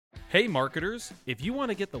Hey marketers, if you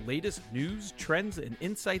want to get the latest news, trends, and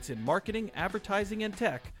insights in marketing, advertising, and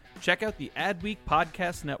tech, check out the Adweek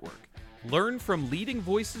Podcast Network. Learn from leading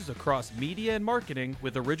voices across media and marketing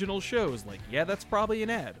with original shows like Yeah, That's Probably an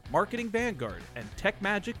Ad, Marketing Vanguard, and Tech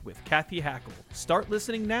Magic with Kathy Hackle. Start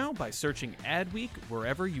listening now by searching Adweek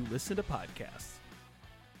wherever you listen to podcasts.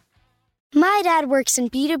 My dad works in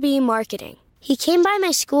B2B marketing. He came by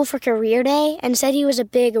my school for career day and said he was a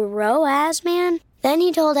big ROAS man. Then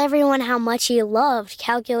he told everyone how much he loved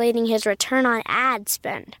calculating his return on ad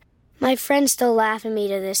spend. My friends still laugh at me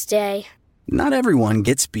to this day. Not everyone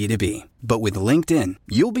gets B2B, but with LinkedIn,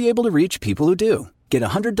 you'll be able to reach people who do. Get a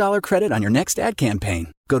 $100 credit on your next ad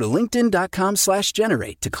campaign. Go to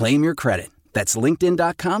linkedin.com/generate to claim your credit. That's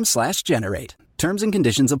linkedin.com/generate. Terms and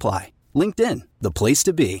conditions apply. LinkedIn, the place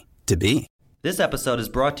to be, to be. This episode is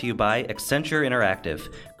brought to you by Accenture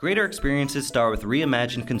Interactive. Greater experiences start with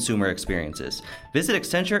reimagined consumer experiences. Visit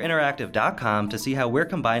AccentureInteractive.com to see how we're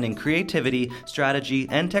combining creativity, strategy,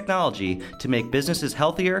 and technology to make businesses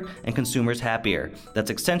healthier and consumers happier.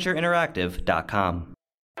 That's AccentureInteractive.com.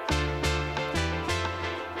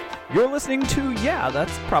 You're listening to Yeah,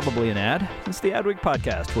 That's Probably an Ad. It's the Adweek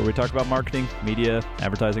podcast where we talk about marketing, media,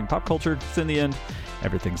 advertising, pop culture. It's in the end,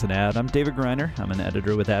 everything's an ad. I'm David Greiner. I'm an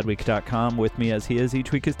editor with Adweek.com. With me as he is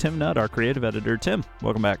each week is Tim Nutt, our creative editor. Tim,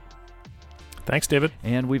 welcome back. Thanks, David.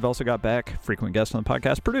 And we've also got back frequent guest on the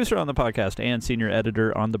podcast, producer on the podcast, and senior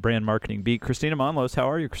editor on the brand marketing beat, Christina Monlos. How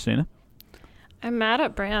are you, Christina? I'm mad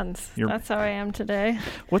at brands. That's how I am today.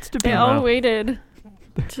 What's to be They all waited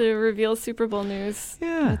to reveal Super Bowl news.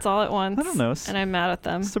 Yeah. It's all at once. I don't know. And I'm mad at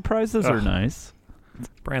them. Surprises are nice.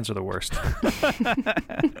 Brands are the worst.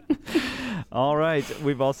 All right.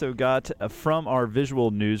 We've also got from our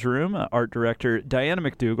visual newsroom, art director Diana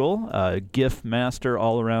McDougall, GIF master,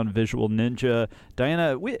 all-around visual ninja.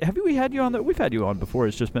 Diana, have we had you on? We've had you on before.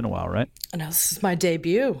 It's just been a while, right? No, this is my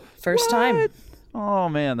debut. First time. Oh,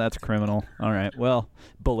 man, that's criminal. All right. Well,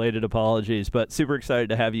 belated apologies, but super excited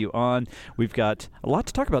to have you on. We've got a lot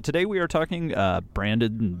to talk about. Today we are talking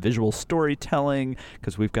branded and visual storytelling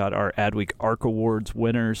because we've got our Adweek ARC Awards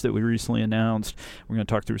winners that we recently announced. We're going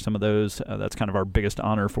to talk through some of those. That's kind of our biggest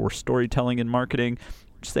honor for storytelling and marketing.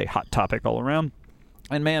 Just a hot topic all around.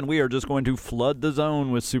 And man, we are just going to flood the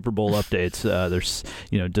zone with Super Bowl updates. There's,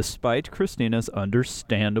 despite Christina's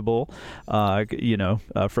understandable,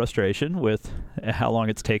 frustration with how long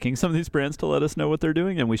it's taking some of these brands to let us know what they're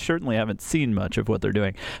doing, and we certainly haven't seen much of what they're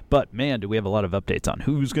doing. But man, do we have a lot of updates on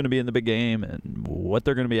who's going to be in the big game and what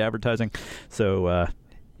they're going to be advertising. So,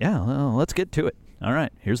 let's get to it. All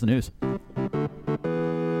right, here's the news.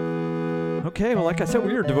 Okay, well, like I said,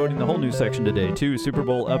 we are devoting the whole news section today to Super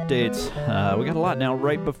Bowl updates. We got a lot now.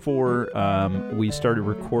 Right before we started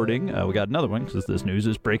recording, we got another one because this news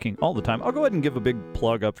is breaking all the time. I'll go ahead and give a big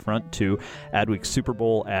plug up front to Adweek's Super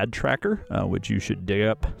Bowl ad tracker, which you should dig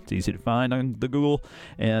up. It's easy to find on the Google.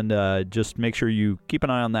 And just make sure you keep an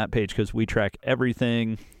eye on that page because we track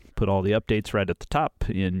everything. Put all the updates right at the top,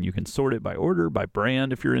 and you can sort it by order, by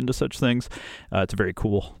brand, if you're into such things. It's a very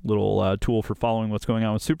cool little tool for following what's going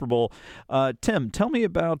on with Super Bowl. Tim, tell me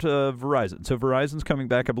about Verizon. So Verizon's coming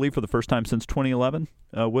back, I believe, for the first time since 2011.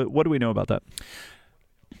 What do we know about that?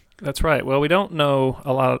 That's right. Well, we don't know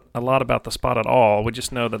a lot about the spot at all. We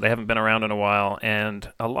just know that they haven't been around in a while, and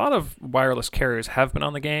a lot of wireless carriers have been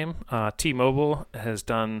on the game. T-Mobile has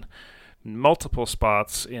done multiple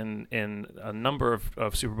spots in a number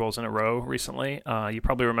of Super Bowls in a row recently. You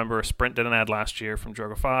probably remember Sprint did an ad last year from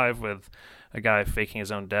Droga 5 with a guy faking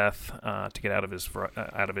his own death to get out of his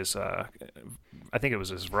I think it was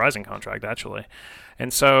his Verizon contract actually.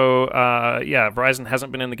 And so Verizon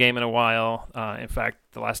hasn't been in the game in a while. In fact,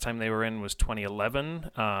 the last time they were in was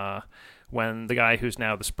 2011. When the guy who's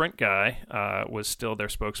now the Sprint guy was still their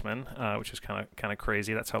spokesman, which is kind of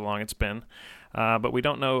crazy. That's how long it's been. But we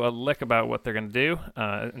don't know a lick about what they're going to do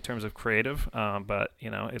in terms of creative. But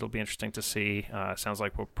it'll be interesting to see. Sounds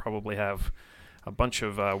like we'll probably have a bunch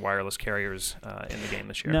of wireless carriers in the game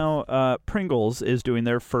this year. Now, Pringles is doing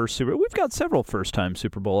their first Super Bowl. We've got several first-time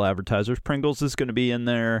Super Bowl advertisers. Pringles is going to be in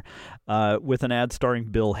there with an ad starring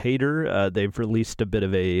Bill Hader. They've released a bit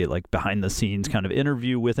of a behind-the-scenes kind of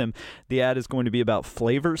interview with him. The ad is going to be about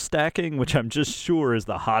flavor stacking, which I'm just sure is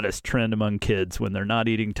the hottest trend among kids. When they're not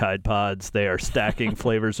eating Tide Pods, they are stacking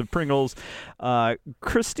flavors of Pringles.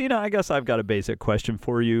 Christina, I guess I've got a basic question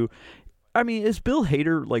for you. I mean, is Bill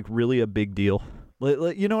Hader really a big deal?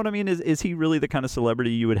 You know what I mean? Is he really the kind of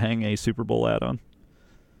celebrity you would hang a Super Bowl ad on?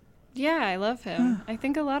 Yeah, I love him. I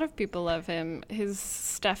think a lot of people love him. His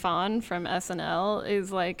Stefan from SNL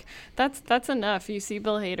is like, that's enough. You see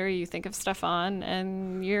Bill Hader, you think of Stefan,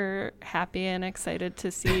 and you're happy and excited to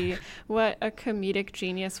see what a comedic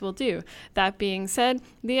genius will do. That being said,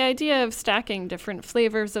 the idea of stacking different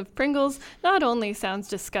flavors of Pringles not only sounds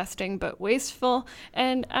disgusting but wasteful,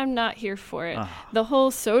 and I'm not here for it. The whole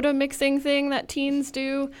soda mixing thing that teens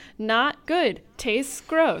do, not good. Tastes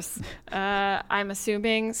gross. I'm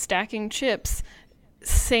assuming stacking chips,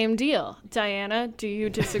 same deal. Diana, do you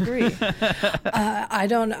disagree? I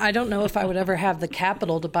don't know if I would ever have the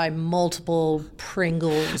capital to buy multiple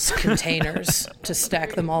Pringles containers to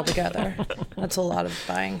stack them all together. That's a lot of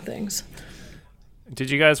buying things. Did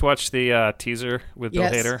you guys watch the teaser with Bill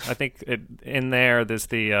Yes. Hader? I think in there, there's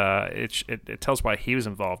the it tells why he was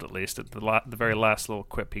involved, at least. At the very last little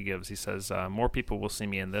quip he gives, he says, "More people will see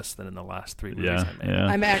me in this than in the last 3 movies I made." Yeah.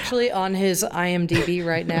 I'm actually on his IMDb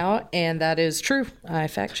right now, and that is true. I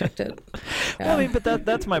fact-checked it. Well, I mean, but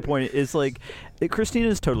that's my point. Is like, Christina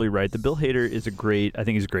is totally right. The Bill Hader is I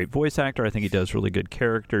think he's a great voice actor. I think he does really good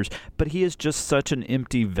characters, but he is just such an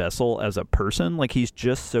empty vessel as a person. Like, he's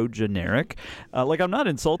just so generic. Like, I'm not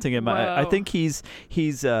insulting him. I think he's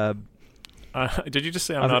did you just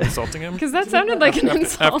say I'm not insulting him? Because that sounded like an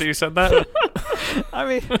insult. After you said that? I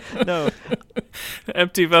mean, no.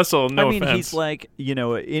 Empty vessel, no I mean, offense. he's like,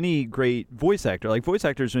 any great voice actor. Like, voice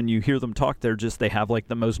actors, when you hear them talk, they have like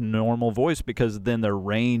the most normal voice, because then their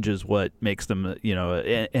range is what makes them,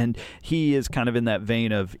 and he is kind of in that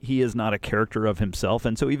vein of, he is not a character of himself.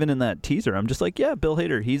 And so even in that teaser, I'm just like, yeah, Bill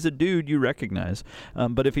Hader, he's a dude you recognize.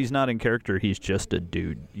 But if he's not in character, he's just a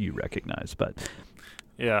dude you recognize. But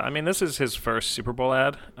yeah, I mean, this is his first Super Bowl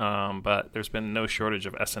ad, but there's been no shortage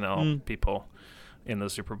of SNL people in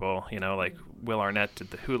the Super Bowl. Like Will Arnett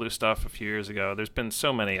did the Hulu stuff a few years ago. There's been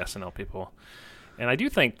so many SNL people. And I do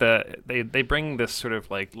think that they bring this sort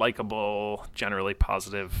of like likable, generally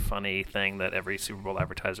positive, funny thing that every Super Bowl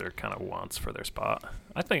advertiser kind of wants for their spot.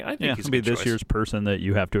 I think he's a be good this choice. year's person that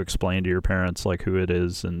you have to explain to your parents like who it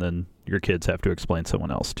is, and then your kids have to explain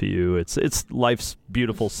someone else to you. It's life's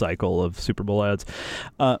beautiful cycle of Super Bowl ads.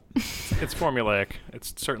 It's formulaic.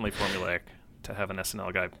 It's certainly formulaic to have an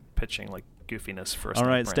SNL guy pitching like goofiness for a All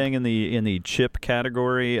right, brand. staying in the chip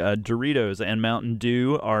category, Doritos and Mountain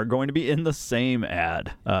Dew are going to be in the same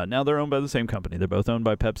ad. Now they're owned by the same company. They're both owned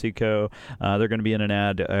by PepsiCo. They're going to be in an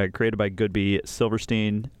ad created by Goodby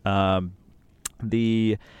Silverstein.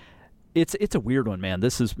 It's a weird one, man.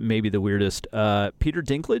 This is maybe the weirdest. Peter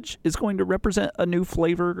Dinklage is going to represent a new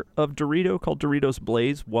flavor of Dorito called Doritos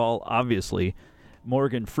Blaze, while obviously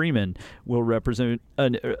Morgan Freeman will represent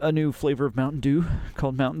a new flavor of Mountain Dew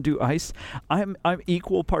called Mountain Dew Ice. I'm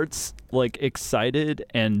equal parts like excited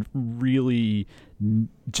and really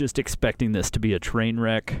just expecting this to be a train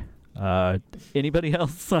wreck. Anybody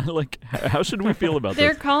else? Like, how should we feel about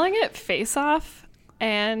They're this? calling it Face Off.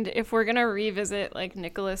 And if we're going to revisit like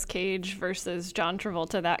Nicolas Cage versus John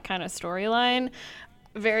Travolta, that kind of storyline,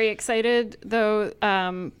 very excited, though.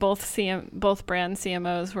 Both brand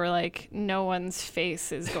CMOs were like, no one's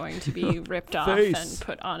face is going to be ripped off and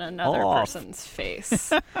put on another person's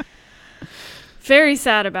face. Very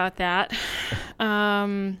sad about that.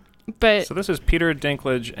 But So this is Peter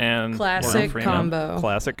Dinklage and Morgan Classic Freeman. combo.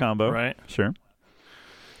 Classic combo, Right. Sure.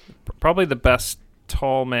 Probably the best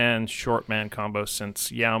tall man, short man combo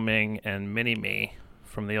since Yao Ming and Mini-Me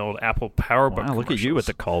from the old Apple PowerBook Wow, look at you with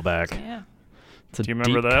the commercials. callback. yeah. It's a Do you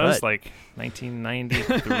remember deep those? cut. Like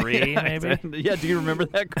 1993, maybe? Yeah, do you remember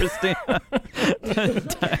that, Christina?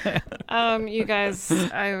 You guys,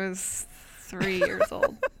 I was 3 years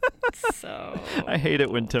old, so I hate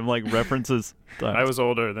it when Tim like references. I was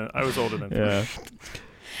older than Yeah.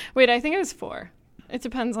 Wait, I think I was 4. It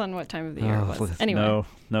depends on what time of the year it was. Anyway,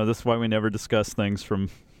 No, this is why we never discuss things from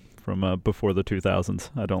before the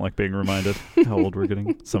 2000s. I don't like being reminded how old we're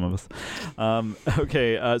getting, some of us.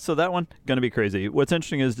 Okay, so that one, going to be crazy. What's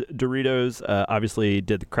interesting is Doritos obviously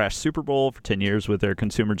did the Crash Super Bowl for 10 years with their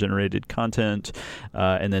consumer-generated content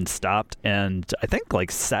and then stopped and I think like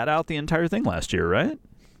sat out the entire thing last year, right?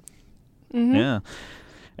 Mm-hmm. Yeah.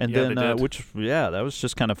 And Yeah, then, they did. that was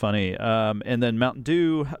just kind of funny. And then Mountain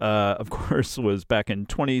Dew, of course, was back in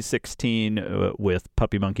 2016 with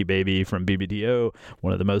Puppy Monkey Baby from BBDO,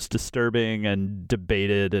 one of the most disturbing and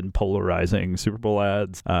debated and polarizing Super Bowl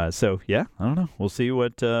ads. So, yeah, I don't know. We'll see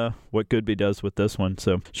what Goodby does with this one.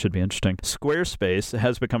 So, should be interesting. Squarespace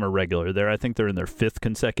has become a regular there. I think they're in their 5th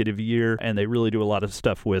consecutive year, and they really do a lot of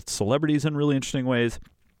stuff with celebrities in really interesting ways.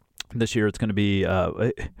 This year it's going to be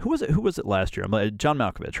who was it last year? John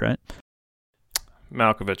Malkovich, right?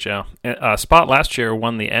 Malkovich, yeah. Spot last year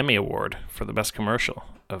won the Emmy Award for the best commercial.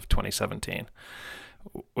 of 2017,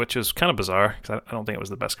 which is kind of bizarre because I don't think it was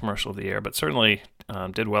the best commercial of the year, but certainly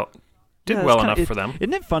did well enough for them.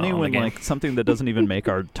 Isn't it funny when like something that doesn't even make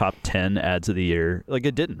our top 10 ads of the year, like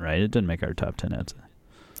it didn't, right? It didn't make our top 10 ads.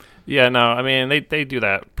 Yeah, no, I mean, they do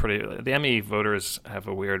that pretty. The Emmy voters have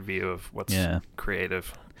a weird view of what's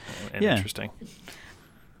creative and interesting.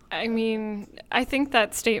 I mean, I think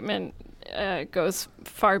that statement goes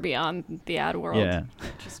far beyond the ad world. Yeah.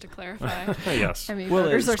 Just to clarify. Yes. I mean, well,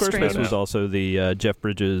 voters are Squarespace strange. was also the Jeff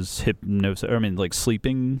Bridges hypnosis. I mean, like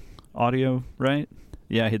sleeping audio, right?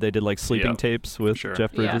 Yeah, they did like sleeping tapes with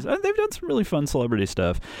Jeff Bridges. Yeah. They've done some really fun celebrity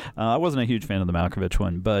stuff. I wasn't a huge fan of the Malkovich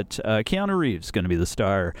one, but Keanu Reeves is going to be the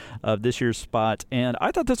star of this year's spot. And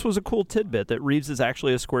I thought this was a cool tidbit that Reeves is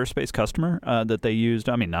actually a Squarespace customer that they used.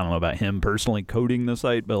 I mean, I don't know about him personally coding the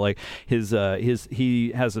site, but like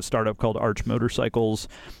he has a startup called Arch Motorcycles,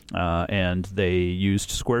 and they used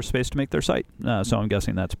Squarespace to make their site. So I'm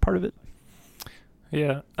guessing that's part of it.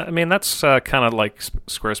 Yeah, I mean, that's kind of like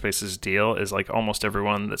Squarespace's deal is like almost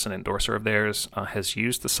everyone that's an endorser of theirs has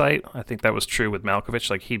used the site. I think that was true with Malkovich.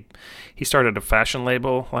 Like he started a fashion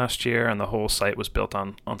label last year and the whole site was built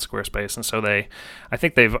on Squarespace. And so I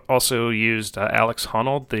think they've also used Alex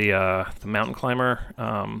Honnold, the mountain climber,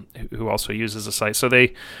 who also uses the site. So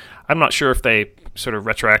I'm not sure if they sort of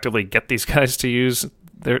retroactively get these guys to use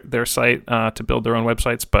their site to build their own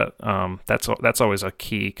websites, but that's always a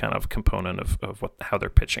key kind of component of how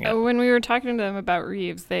they're pitching it. When we were talking to them about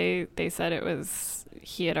Reeves, they said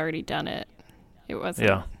he had already done it. It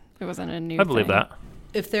wasn't a new thing. I believe that.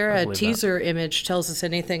 If their teaser image tells us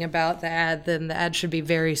anything about the ad, then the ad should be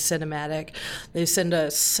very cinematic. They send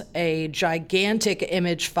us a gigantic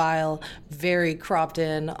image file, very cropped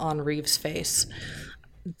in on Reeves' face.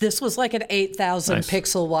 This was like an 8,000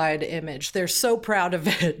 pixel wide image. They're so proud of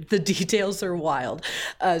it. The details are wild.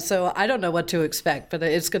 So I don't know what to expect, but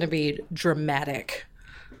it's going to be dramatic.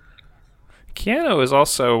 Keanu is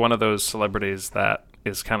also one of those celebrities that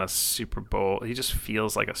is kind of Super Bowl. He just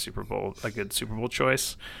feels like a good Super Bowl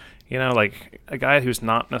choice. You know, like a guy who's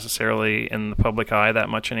not necessarily in the public eye that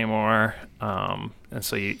much anymore. And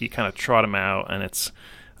so you kind of trot him out and it's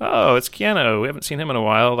Keanu. We haven't seen him in a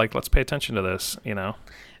while. Like, let's pay attention to this, you know?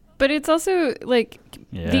 But it's also, like,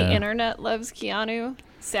 the internet loves Keanu.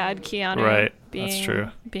 Sad Keanu. Right, that's true.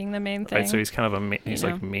 Being the main thing. Right, so he's kind of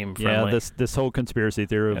like meme friendly. Yeah, this whole conspiracy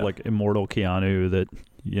theory of, like, immortal Keanu that,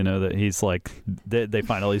 you know, that he's, like, they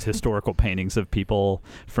find all these historical paintings of people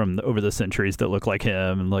from over the centuries that look like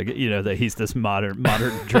him. And, like, you know, that he's this modern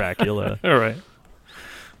Dracula. All right.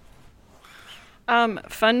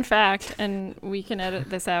 Fun fact, and we can edit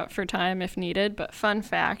this out for time if needed, but fun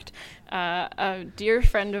fact, a dear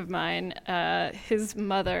friend of mine, his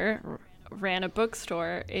mother ran a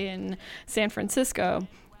bookstore in San Francisco,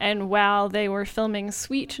 and while they were filming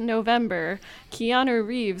Sweet November, Keanu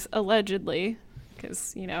Reeves allegedly,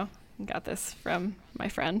 because, you know, got this from my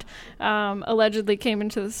friend, allegedly came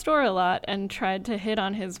into the store a lot and tried to hit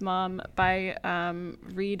on his mom by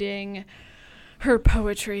reading her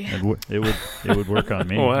poetry. It would work on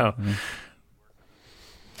me. Oh, wow.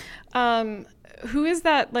 Yeah. Who is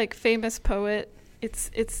that, like, famous poet?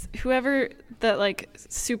 It's whoever that, like,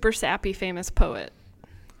 super sappy famous poet.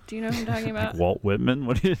 Do you know who I'm talking about? Like Walt Whitman?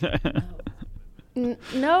 What do you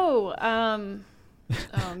No.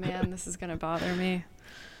 Oh man, this is gonna bother me.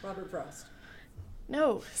 Robert Frost.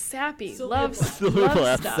 No, sappy. Sylvia Love Plath. Sylvia love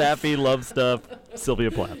Plath, stuff. sappy love stuff. Sylvia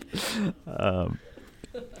Plath.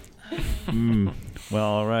 Well,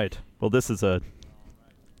 all right. Well, this is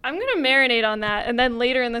I'm gonna marinate on that, and then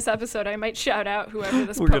later in this episode, I might shout out whoever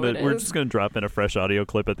this poet is. We're just gonna drop in a fresh audio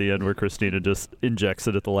clip at the end where Christina just injects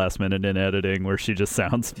it at the last minute in editing, where she just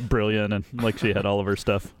sounds brilliant and like she had all of her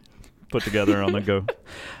stuff put together on the go.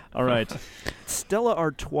 All right. Stella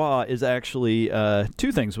Artois is actually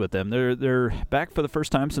two things with them. They're back for the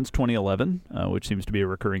first time since 2011, which seems to be a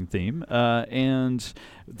recurring theme. And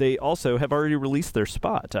they also have already released their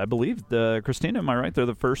spot. I believe, Christina, am I right? They're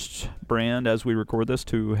the first brand, as we record this,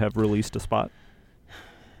 to have released a spot?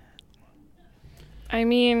 I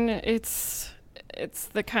mean, it's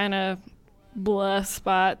the kind of blah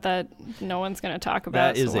spot that no one's going to talk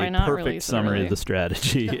about. That is so why a not perfect release summary it of the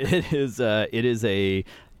strategy.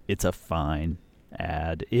 It's a fine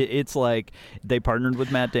ad. It's like they partnered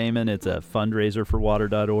with Matt Damon. It's a fundraiser for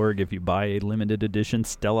water.org. If you buy a limited edition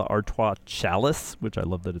Stella Artois chalice, which I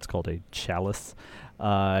love that it's called a chalice,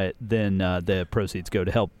 then the proceeds go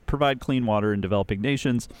to help provide clean water in developing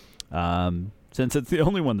nations. Since it's the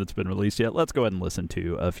only one that's been released yet, let's go ahead and listen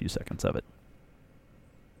to a few seconds of it.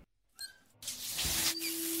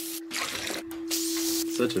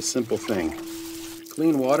 Such a simple thing.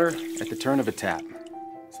 Clean water at the turn of a tap.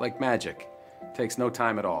 like magic. Takes no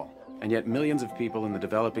time at all. And yet millions of people in the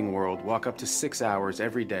developing world walk up to 6 hours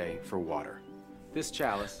every day for water. This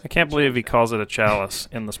chalice... I can't believe he calls it a chalice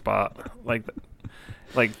in the spot. Like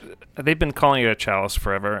they've been calling it a chalice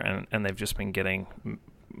forever, and they've just been getting,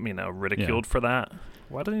 ridiculed for that.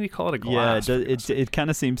 Why doesn't he call it a glass? Yeah, it kind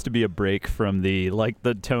of seems to be a break from the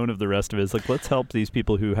tone of the rest of it. It's like, let's help these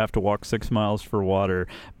people who have to walk 6 miles for water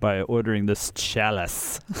by ordering this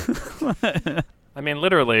chalice. I mean,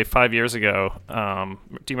 literally 5 years ago,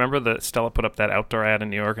 do you remember that Stella put up that outdoor ad in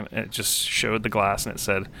New York, and it just showed the glass, and it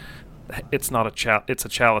said, "It's not it's a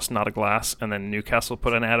chalice, not a glass." And then Newcastle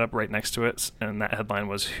put an ad up right next to it, and that headline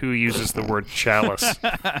was, "Who uses the word chalice?"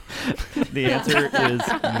 The answer is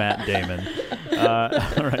Matt Damon.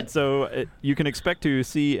 All right, so you can expect to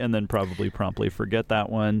see and then probably promptly forget that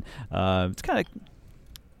one. It's kind of...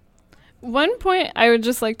 One point I would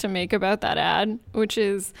just like to make about that ad, which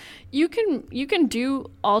is you can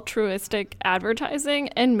do altruistic advertising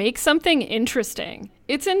and make something interesting.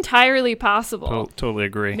 It's entirely possible. Totally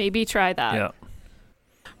agree. Maybe try that. Yeah.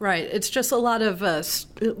 Right. It's just a lot of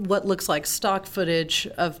what looks like stock footage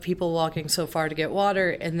of people walking so far to get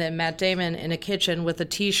water, and then Matt Damon in a kitchen with a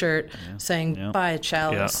T-shirt saying, "Buy a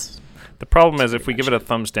chalice." Yeah. The problem is if we give it a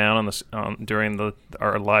thumbs down on this during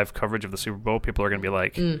our live coverage of the Super Bowl, people are going to be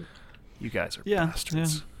like, "You guys are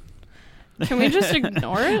bastards." Yeah. Can we just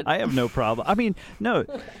ignore it? I have no problem. I mean, no.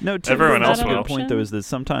 Everyone else a good will. point, though, is that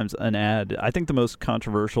sometimes an ad, I think the most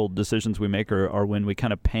controversial decisions we make are when we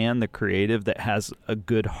kind of pan the creative that has a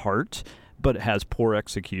good heart, but it has poor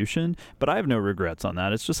execution. But I have no regrets on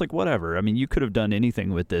that. It's just like, whatever. I mean, you could have done anything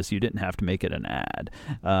with this. You didn't have to make it an ad.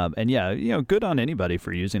 And yeah, good on anybody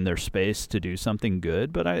for using their space to do something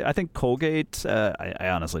good. But I think Colgate, I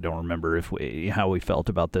honestly don't remember how we felt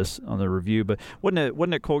about this on the review, but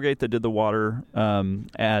wasn't it Colgate that did the water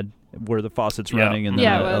ad where the faucet's running and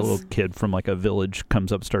then a little kid from like a village comes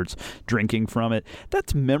up, starts drinking from it?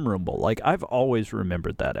 That's memorable. Like, I've always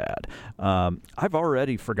remembered that ad. I've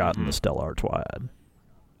already forgotten the Stella Artois ad.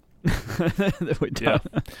 Yeah.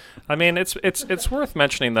 I mean, it's worth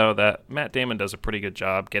mentioning, though, that Matt Damon does a pretty good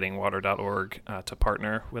job getting water.org to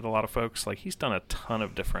partner with a lot of folks. Like, he's done a ton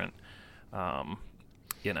of different,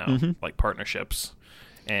 like partnerships.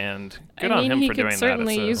 And good on him for doing that. He could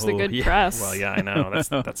certainly use the good press. Well, yeah, I know. That's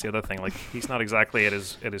the other thing. Like, he's not exactly at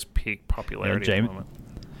his peak popularity at the moment.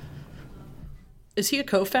 Is he a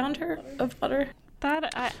co-founder of Water?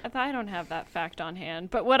 That I don't have that fact on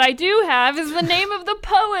hand. But what I do have is the name of the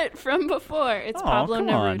poet from before. It's Pablo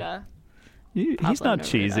Neruda. He's not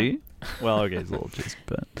cheesy. Well, okay, he's a little cheesy,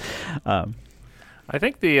 but... I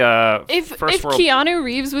think the if Keanu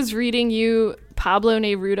Reeves was reading you Pablo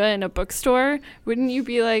Neruda in a bookstore, wouldn't you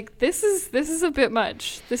be like, this is a bit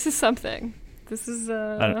much. This is something. This is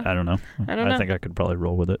I don't know. I think I could probably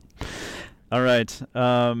roll with it. All right.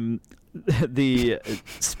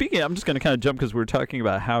 Speaking, I'm just going to kind of jump because we're talking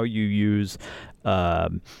about how you use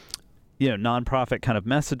nonprofit kind of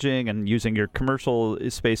messaging and using your commercial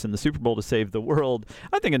space in the Super Bowl to save the world.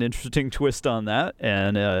 I think an interesting twist on that,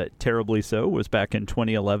 and terribly so, was back in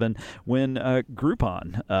 2011 when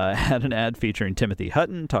Groupon had an ad featuring Timothy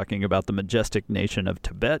Hutton talking about the majestic nation of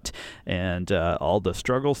Tibet and all the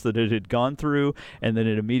struggles that it had gone through, and then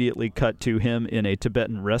it immediately cut to him in a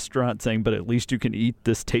Tibetan restaurant saying, "But at least you can eat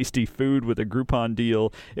this tasty food with a Groupon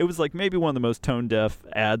deal." It was like maybe one of the most tone-deaf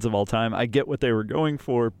ads of all time. I get what they were going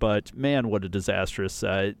for, but man, what a disastrous.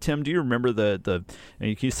 Tim, do you remember can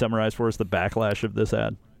you summarize for us the backlash of this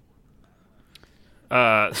ad?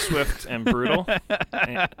 Swift and brutal.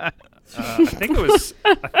 I think it was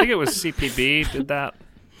CPB did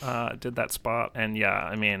that spot, and yeah,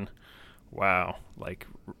 I mean, wow, like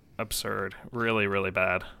absurd, really, really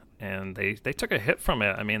bad, and they took a hit from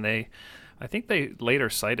it. I mean, I think they later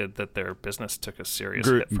cited that their business took a serious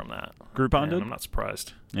hit from that. Groupon did? I'm not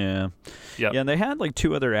surprised. Yeah. Yep. Yeah, and they had like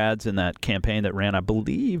 2 other ads in that campaign that ran, I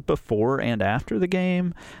believe, before and after the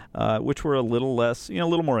game, which were a little less, a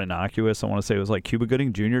little more innocuous. I want to say it was like Cuba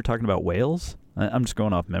Gooding Jr. talking about whales. I'm just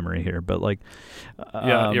going off memory here, but like...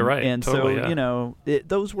 yeah, you're right. And totally, so,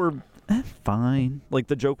 those were fine. Like,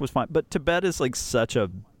 the joke was fine. But Tibet is like such a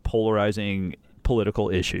polarizing political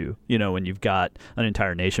issue, when you've got an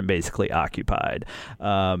entire nation basically occupied.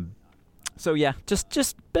 So yeah,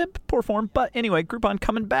 just poor form. But anyway, Groupon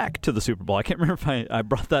coming back to the Super Bowl. I can't remember if I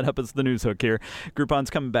brought that up as the news hook here. Groupon's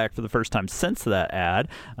coming back for the first time since that ad.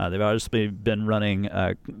 They've obviously been running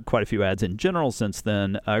quite a few ads in general since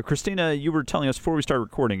then. Christina, you were telling us before we started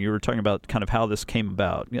recording, you were talking about kind of how this came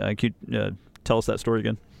about. Can you tell us that story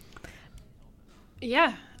again?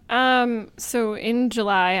 Yeah. So in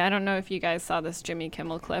July, I don't know if you guys saw this Jimmy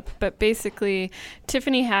Kimmel clip, but basically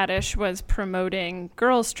Tiffany Haddish was promoting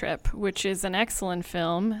Girls Trip, which is an excellent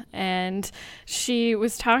film, and she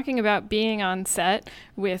was talking about being on set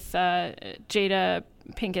with Jada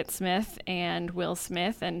Pinkett Smith and Will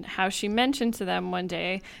Smith, and how she mentioned to them one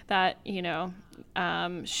day that,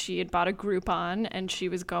 she had bought a Groupon and she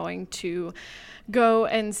was going to go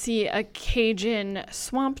and see a Cajun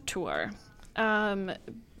swamp tour.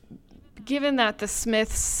 Given that the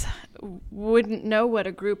Smiths wouldn't know what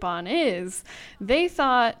a Groupon is, they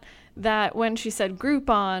thought that when she said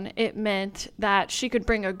Groupon, it meant that she could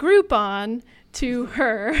bring a Groupon to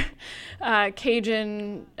her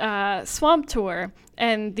Cajun swamp tour.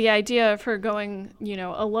 And the idea of her going,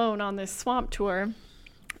 alone on this swamp tour,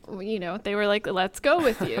 they were like, let's go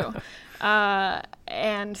with you.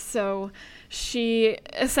 And so she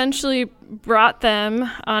essentially brought them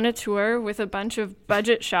on a tour with a bunch of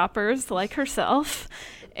budget shoppers like herself.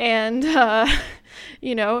 And,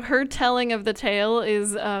 her telling of the tale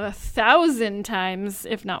is 1,000 times,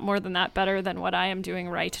 if not more than that, better than what I am doing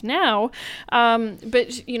right now.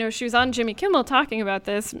 But, she was on Jimmy Kimmel talking about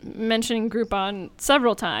this, mentioning Groupon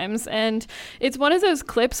several times. And it's one of those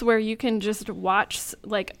clips where you can just watch,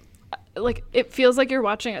 like it feels like you're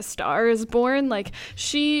watching A Star Is Born. Like,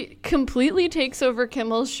 she completely takes over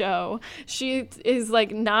Kimmel's show. She is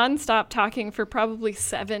nonstop talking for probably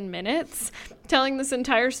 7 minutes, telling this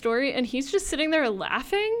entire story, and he's just sitting there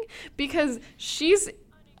laughing because she's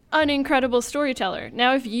an incredible storyteller.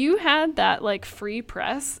 Now, if you had that free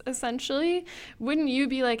press, essentially, wouldn't you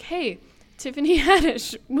be like, hey, Tiffany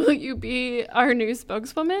Haddish, will you be our new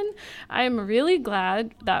spokeswoman? I am really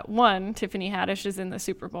glad that 1, Tiffany Haddish is in the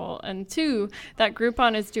Super Bowl, and 2, that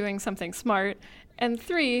Groupon is doing something smart, and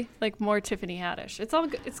 3, more Tiffany Haddish.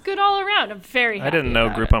 It's good all around. I'm very happy. I didn't know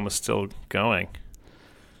about Groupon was still going,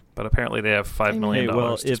 but apparently they have $5 million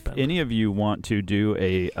to if spend. any of you want to do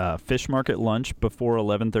a fish market lunch before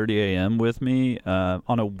 11:30 a.m. with me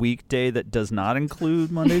on a weekday that does not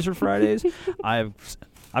include Mondays or Fridays,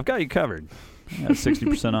 I've got you covered.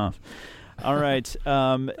 60% off. All right.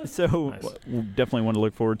 So Nice. we'll definitely want to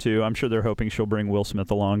look forward to. I'm sure they're hoping she'll bring Will Smith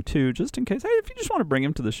along too, just in case. Hey, if you just want to bring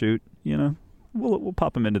him to the shoot, we'll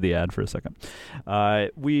pop him into the ad for a second.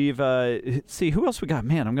 We've see who else we got.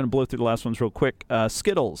 Man, I'm going to blow through the last ones real quick.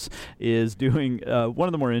 Skittles is doing one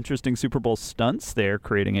of the more interesting Super Bowl stunts. They're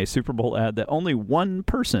creating a Super Bowl ad that only one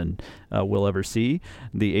person will ever see.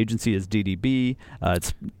 The agency is DDB.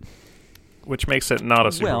 Which makes it not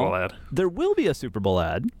a Super Bowl ad. There will be a Super Bowl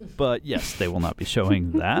ad, but yes, they will not be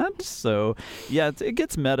showing that. So, yeah, it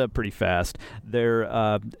gets meta pretty fast. They're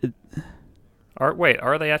Are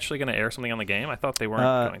they actually going to air something on the game? I thought they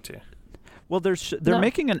weren't going to. Well, they're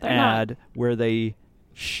making an ad where they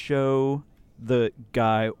show the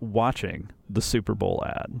guy watching the Super Bowl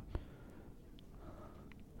ad.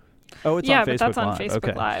 Oh, it's on Facebook Live. Yeah, but that's on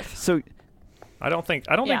Facebook Live. So I don't think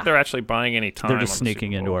they're actually buying any time. They're just on the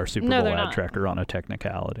sneaking Super into Bowl. our Super Bowl ad tracker on a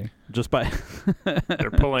technicality. Just by they're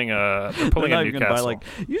pulling a Newcastle.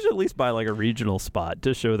 You should at least buy a regional spot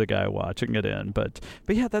to show the guy watching it in. But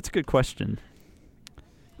yeah, that's a good question.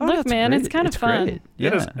 Look, man, great. it's kind of fun. Great.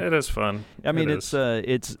 Yeah. It is fun. I mean, it's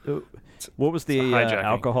what was the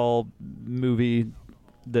alcohol movie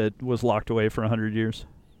that was locked away for 100 years?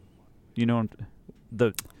 I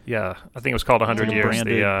think it was called 100 Years.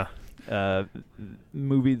 Branded,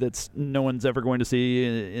 movie that's no one's ever going to see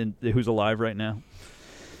in who's alive right now.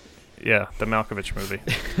 Yeah, the Malkovich movie.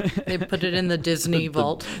 They put it in the Disney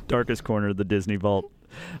vault. Darkest corner of the Disney vault.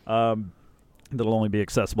 That'll only be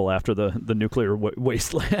accessible after the nuclear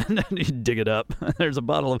wasteland. And you dig it up. There's a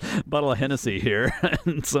bottle of Hennessy here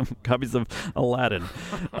and some copies of Aladdin.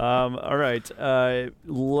 All right.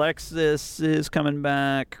 Lexus is coming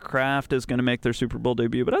back. Kraft is going to make their Super Bowl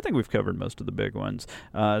debut, but I think we've covered most of the big ones.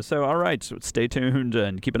 So stay tuned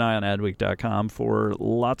and keep an eye on adweek.com for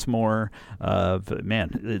lots more of,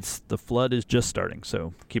 the flood is just starting.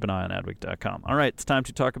 So keep an eye on adweek.com. All right. It's time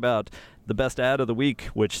to talk about the best ad of the week,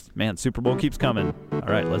 which, Super Bowl keeps coming. All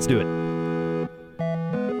right, let's do it.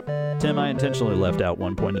 Tim, I intentionally left out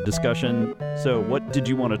one point of discussion. So what did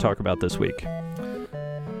you want to talk about this week?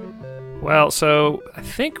 Well, so I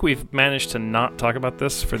think we've managed to not talk about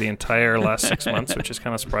this for the entire last 6 months, which is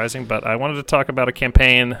kind of surprising. But I wanted to talk about a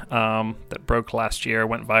campaign that broke last year,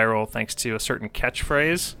 went viral thanks to a certain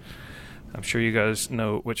catchphrase. I'm sure you guys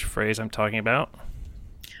know which phrase I'm talking about.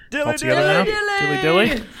 Dilly,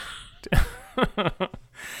 dilly.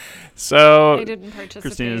 So I didn't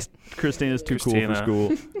participate. Christina's too cool for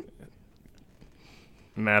school.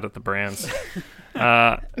 mad at the brands.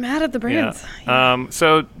 Mad at the brands. Yeah.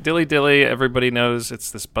 So Dilly Dilly, everybody knows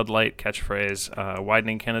it's this Bud Light catchphrase.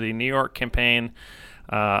 Widening Kennedy New York campaign.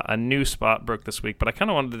 A new spot broke this week, but I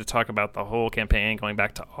kind of wanted to talk about the whole campaign going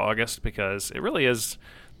back to August because it really is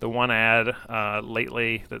the one ad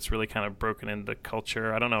lately that's really kind of broken into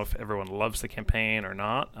culture. I don't know if everyone loves the campaign or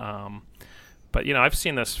not, but I've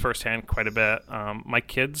seen this firsthand quite a bit. My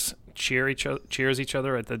kids cheers each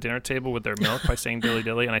other at the dinner table with their milk by saying "Dilly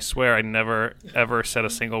Dilly," and I swear I never ever said a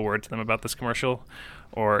single word to them about this commercial.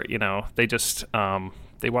 Or they just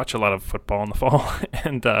they watch a lot of football in the fall,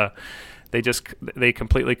 and they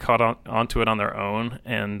completely caught onto it on their own.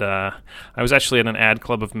 And I was actually at an Ad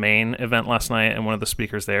Club of Maine event last night, and one of the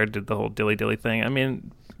speakers there did the whole Dilly Dilly thing. I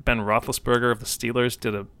mean, Ben Roethlisberger of the Steelers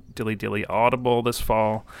did a Dilly Dilly audible this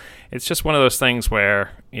fall. It's just one of those things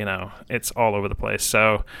where it's all over the place.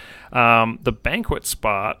 So the banquet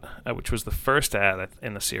spot, which was the first ad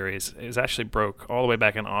in the series, is actually broke all the way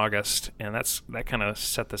back in August, and that kind of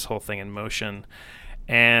set this whole thing in motion.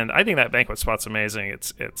 And I think that banquet spot's amazing.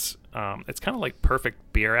 It's kind of like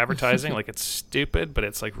perfect beer advertising. Like, it's stupid, but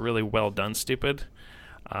it's like really well done stupid.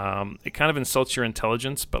 It kind of insults your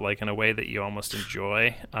intelligence, but like in a way that you almost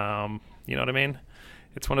enjoy. You know what I mean?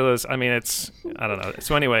 It's one of those. I mean, I don't know.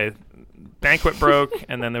 So anyway, banquet broke,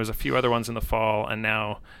 and then there was a few other ones in the fall, and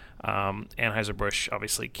now Anheuser-Busch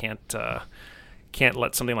obviously can't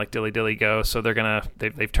let something like Dilly Dilly go, so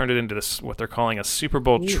they've turned it into this what they're calling a Super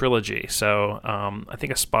Bowl trilogy. So I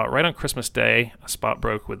think a spot right on Christmas Day, a spot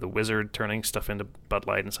broke with the Wizard turning stuff into Bud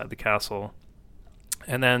Light inside the castle,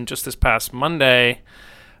 and then just this past Monday,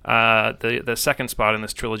 the second spot in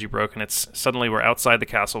this trilogy broke, and it's suddenly we're outside the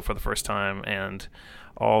castle for the first time, and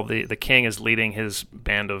all the king is leading his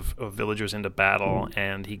band of villagers into battle,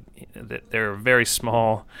 and they're a very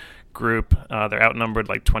small group. They're outnumbered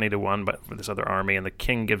like 20-1 by this other army, and the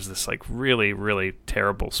king gives this like really, really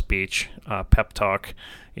terrible speech, pep talk,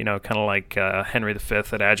 kind of like Henry V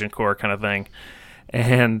at Agincourt kind of thing.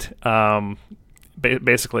 And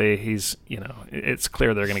basically he's, it's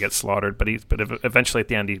clear they're going to get slaughtered, but eventually at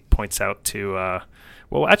the end he points out to,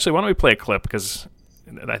 well, actually, why don't we play a clip, because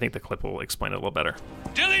I think the clip will explain it a little better.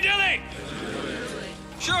 Dilly Dilly!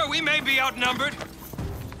 Sure, we may be outnumbered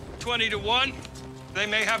 20-1. They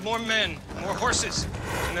may have more men, more horses,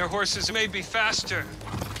 and their horses may be faster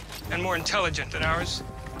and more intelligent than ours.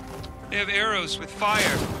 They have arrows with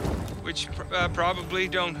fire, which probably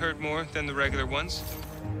don't hurt more than the regular ones.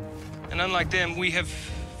 And unlike them, we have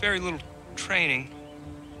very little training.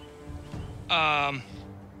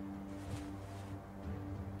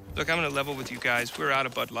 Look, I'm gonna level with you guys. We're out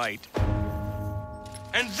of Bud Light.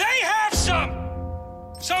 And they have some!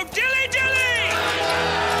 So Dilly Dilly!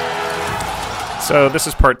 So this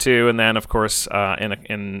is part 2, and then of course,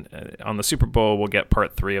 on the Super Bowl, we'll get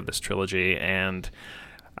part 3 of this trilogy. And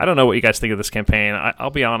I don't know what you guys think of this campaign. I'll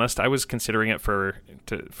be honest, I was considering it for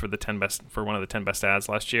one of the 10 best ads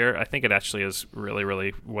last year. I think it actually is really,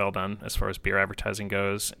 really well done as far as beer advertising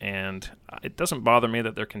goes, and it doesn't bother me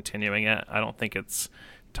that they're continuing it. I don't think it's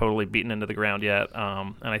totally beaten into the ground yet,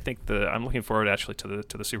 and I think I'm looking forward actually to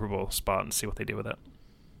the Super Bowl spot and see what they do with it.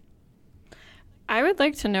 I would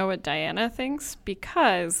like to know what Diana thinks,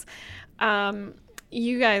 because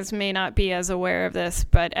you guys may not be as aware of this,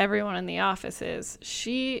 but everyone in the office is.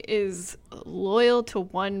 She is loyal to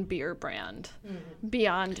one beer brand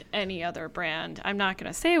beyond any other brand. I'm not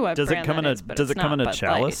going to say what brand that is, but does it come in a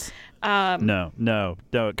chalice? No.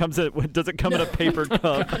 It comes in. Does it come in a paper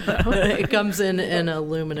cup? It comes in an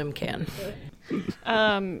aluminum can.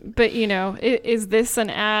 But is this an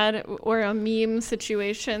ad or a meme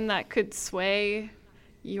situation that could sway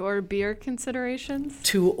your beer considerations?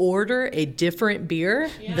 To order a different beer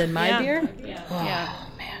than my beer? Yeah.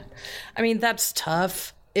 Man. I mean, that's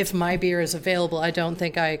tough. If my beer is available, I don't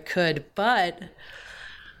think I could. But,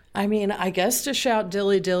 I mean, I guess to shout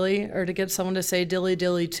Dilly Dilly or to get someone to say Dilly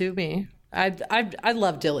Dilly to me. I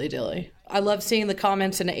love Dilly Dilly. I love seeing the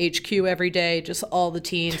comments in HQ every day, just all the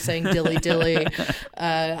teens saying Dilly Dilly.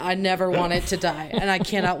 I never want it to die. And I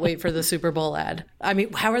cannot wait for the Super Bowl ad. I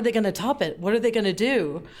mean, how are they going to top it? What are they going to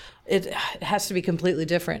do? It has to be completely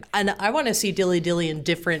different. And I want to see Dilly Dilly in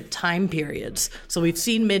different time periods. So we've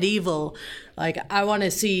seen medieval. Like, I want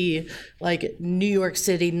to see, like, New York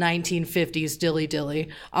City 1950s Dilly Dilly.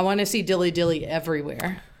 I want to see Dilly Dilly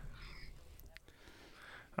everywhere.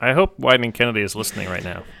 I hope Widening Kennedy is listening right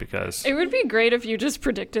now, because it would be great if you just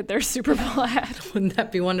predicted their Super Bowl ad. Wouldn't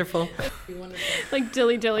that be wonderful? Like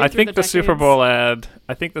Dilly Dilly. I think the Super Bowl ad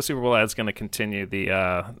is going to continue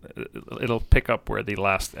it'll pick up where the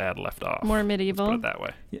last ad left off. More medieval. Let's put it that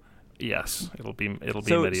way. Yes, it'll be medieval.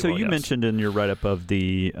 So you mentioned in your write-up of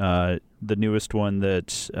the newest one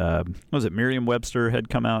that was it Merriam-Webster had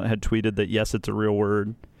come out had tweeted that yes, it's a real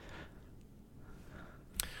word.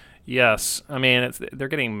 Yes, I mean they're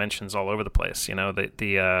getting mentions all over the place. You know,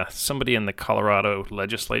 the somebody in the Colorado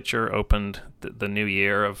legislature opened the new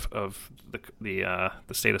year of the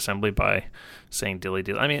state assembly by saying dilly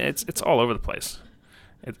dilly. I mean, it's all over the place.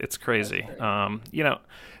 It's crazy. You know,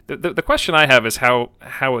 the question I have is how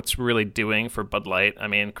it's really doing for Bud Light. I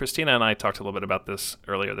mean, Christina and I talked a little bit about this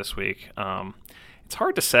earlier this week. It's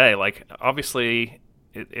hard to say. Like, obviously,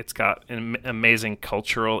 it's got an amazing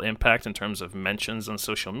cultural impact in terms of mentions on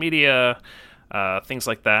social media, things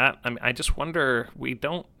like that. I mean, I just wonder.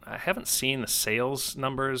 I haven't seen the sales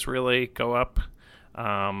numbers really go up.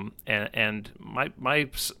 And my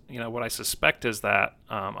what I suspect is that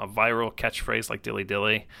a viral catchphrase like dilly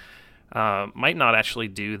dilly might not actually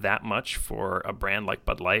do that much for a brand like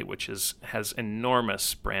Bud Light, which has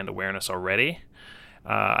enormous brand awareness already.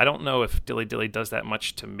 I don't know if dilly dilly does that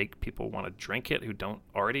much to make people want to drink it who don't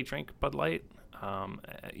already drink Bud Light.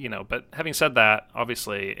 But having said that,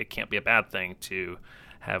 obviously it can't be a bad thing to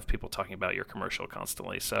have people talking about your commercial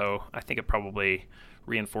constantly. So I think it probably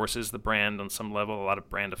reinforces the brand on some level. A lot of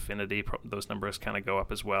brand affinity, those numbers kind of go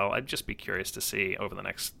up as well. I'd just be curious to see over the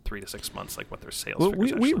next 3 to 6 months like what their sales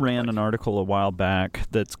figures we ran an article a while back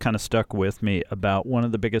that's kind of stuck with me about one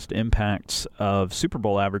of the biggest impacts of Super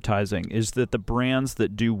Bowl advertising is that the brands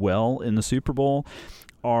that do well in the Super Bowl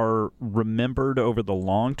are remembered over the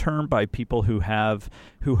long term by people who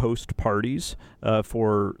host parties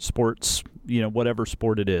for sports, whatever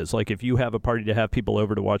sport it is. Like if you have a party to have people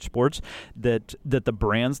over to watch sports, that the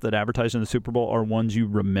brands that advertise in the Super Bowl are ones you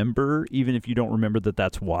remember, even if you don't remember that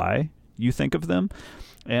that's why you think of them.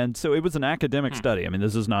 And so it was an academic study. I mean,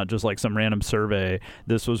 this is not just like some random survey.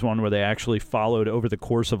 This was one where they actually followed over the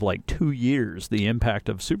course of like 2 years the impact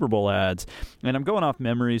of Super Bowl ads. And I'm going off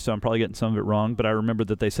memory, so I'm probably getting some of it wrong, but I remember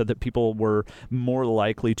that they said that people were more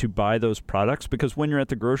likely to buy those products because when you're at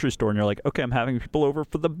the grocery store and you're like, okay, I'm having people over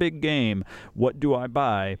for the big game, what do I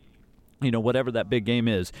buy? Whatever that big game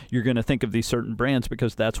is, you're going to think of these certain brands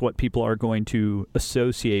because that's what people are going to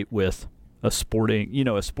associate with a sporting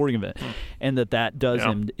event, and that does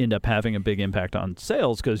end up having a big impact on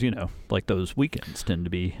sales because like those weekends tend to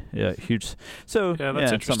be huge. So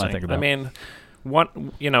that's interesting. Something I think about. I mean,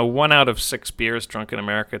 one out of 6 beers drunk in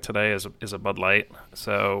America today is a Bud Light.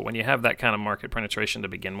 So when you have that kind of market penetration to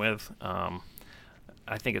begin with,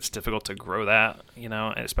 I think it's difficult to grow that,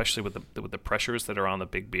 especially with the pressures that are on the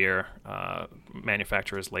big beer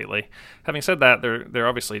manufacturers lately. Having said that, they're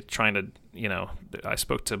obviously trying to, I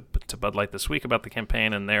spoke to Bud Light this week about the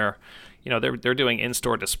campaign, and they're doing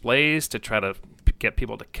in-store displays to try to get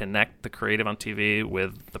people to connect the creative on TV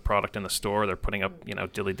with the product in the store. They're putting up,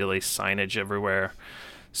 dilly dilly signage everywhere.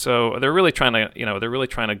 So they're really trying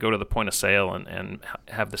to go to the point of sale and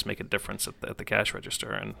have this make a difference at the cash register.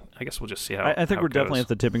 And I guess we'll just see how. I think we're definitely at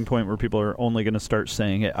the tipping point where people are only going to start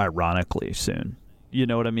saying it ironically soon. You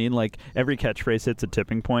know what I mean? Like every catchphrase hits a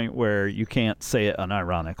tipping point where you can't say it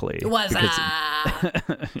unironically. What's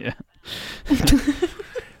up? Yeah.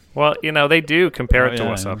 Well, they do compare it to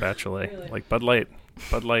What's Up actually. Really? Like Bud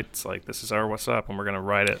Light's like, this is our What's Up, and we're going to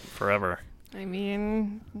ride it forever. I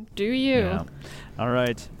mean, do you? Yeah. All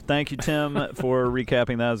right. Thank you, Tim, for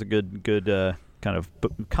recapping. That was a good kind of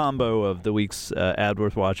combo of the week's ad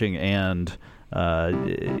worth watching and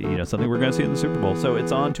something we're going to see in the Super Bowl. So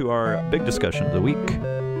it's on to our big discussion of the week.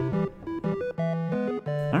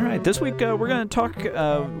 All right, this week we're going to talk,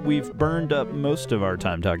 we've burned up most of our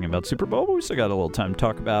time talking about Super Bowl, but we still got a little time to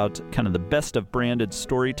talk about kind of the best of branded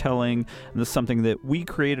storytelling. And this is something that we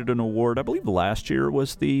created an award, I believe last year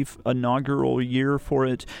was the inaugural year for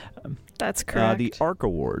it. That's correct. The ARC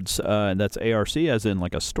Awards, that's ARC as in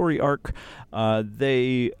like a story arc.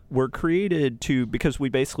 They were created because we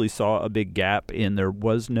basically saw a big gap in there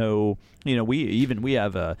was no, we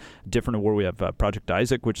have a different award. We have Project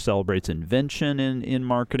Isaac, which celebrates invention in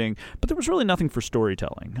marketing, but there was really nothing for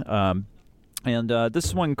storytelling. And this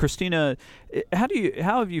is one, Christina, how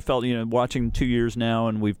have you felt, watching 2 years now,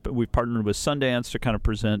 and we've partnered with Sundance to kind of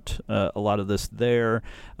present a lot of this there.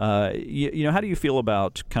 How do you feel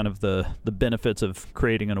about kind of the benefits of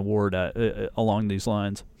creating an award along these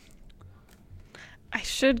lines? I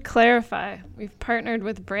should clarify, we've partnered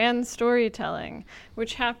with Brand Storytelling,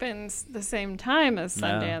 which happens the same time as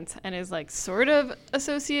Sundance and is like sort of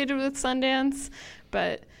associated with Sundance,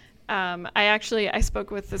 but I spoke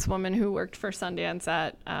with this woman who worked for Sundance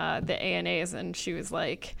at the ANAs, and she was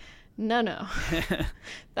like, no,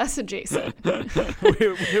 that's adjacent. we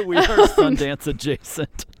are Sundance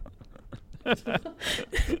adjacent.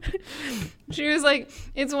 She was like,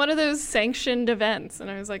 it's one of those sanctioned events. And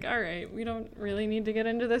I was like, all right, we don't really need to get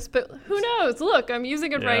into this, but who knows? Look, I'm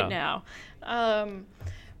using it right now.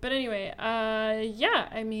 But anyway, yeah,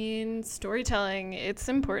 I mean, storytelling, it's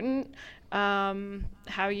important.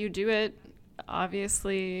 How you do it,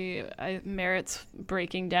 obviously, merits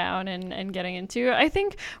breaking down and getting into. I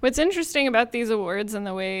think what's interesting about these awards and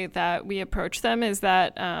the way that we approach them is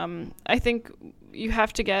that I think you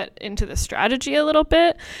have to get into the strategy a little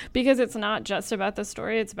bit, because it's not just about the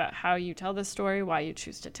story, it's about how you tell the story, why you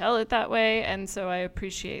choose to tell it that way, and so I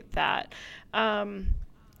appreciate that.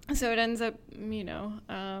 So it ends up,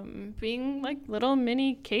 being like little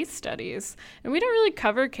mini case studies. And we don't really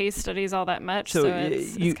cover case studies all that much, so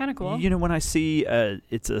it's kind of cool. When I see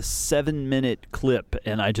it's a 7-minute clip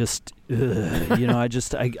and I just,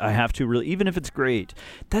 I have to really, even if it's great,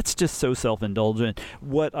 that's just so self-indulgent.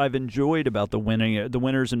 What I've enjoyed about the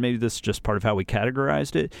winners, and maybe this is just part of how we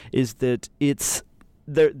categorized it, is that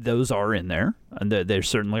those are in there, and there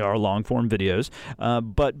certainly are long-form videos.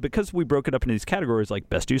 But because we broke it up into these categories like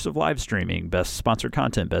best use of live streaming, best sponsored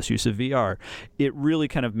content, best use of VR, it really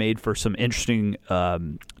kind of made for some interesting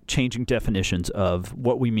changing definitions of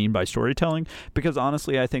what we mean by storytelling. Because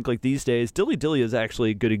honestly, I think like these days, Dilly Dilly is actually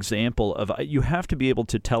a good example of you have to be able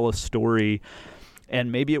to tell a story,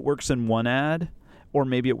 and maybe it works in one ad, or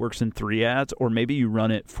maybe it works in 3 ads, or maybe you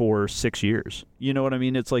run it for 6 years. You know what I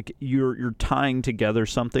mean? It's like you're tying together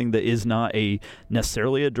something that is not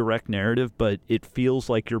necessarily a direct narrative, but it feels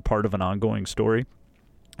like you're part of an ongoing story.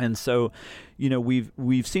 And so,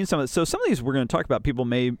 we've seen some of this. So some of these we're going to talk about, people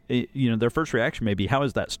may, their first reaction may be, how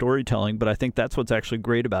is that storytelling? But I think that's what's actually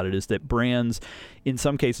great about it, is that brands, in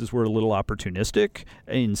some cases, were a little opportunistic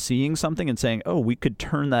in seeing something and saying, oh, we could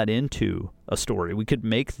turn that into a story. We could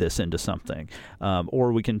make this into something,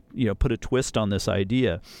 or we can, put a twist on this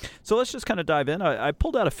idea. So let's just kind of dive in. I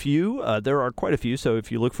pulled out a few. There are quite a few. So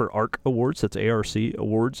if you look for ARC Awards, that's ARC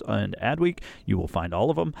Awards on Adweek, you will find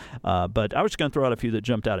all of them. But I was just going to throw out a few that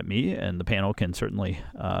jumped out at me, and the panel can certainly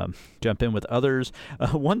jump in with others.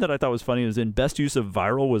 One that I thought was funny was in best use of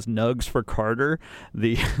viral was Nugs for Carter,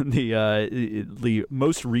 the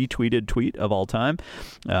most retweeted tweet of all time,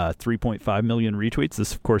 3.5 million retweets.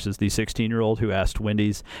 This, of course, is the 16-year-old who asked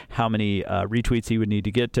Wendy's how many retweets he would need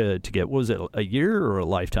to get, what was it, a year or a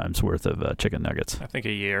lifetime's worth of chicken nuggets? I think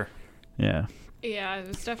a year. Yeah, it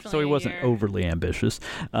was definitely so he wasn't overly ambitious,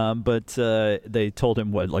 but they told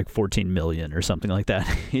him, like 14 million or something like that.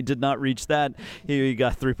 He did not reach that. He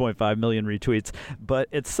got 3.5 million retweets.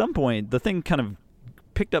 But at some point, the thing kind of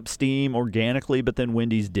picked up steam organically, but then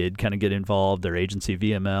Wendy's did kind of get involved. Their agency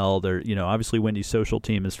VML, obviously Wendy's social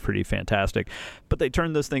team is pretty fantastic, but they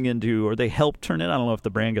turned this thing into, or they helped turn it, I don't know if the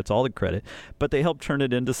brand gets all the credit, but they helped turn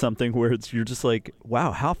it into something where you're just like,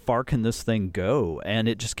 wow, how far can this thing go? And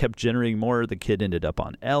it just kept generating more. The kid ended up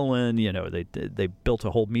on Ellen. They built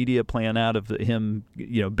a whole media plan out of him,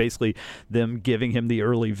 basically them giving him the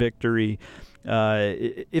early victory.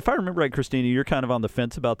 If I remember right, Christina, you're kind of on the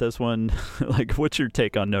fence about this one. Like, what's your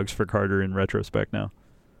take on Nugs for Carter in retrospect now?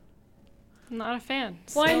 Not a fan.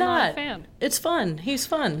 Why not? Not a fan. It's fun. He's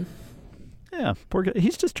fun. Yeah, poor guy.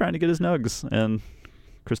 He's just trying to get his nugs, and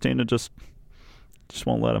Christina just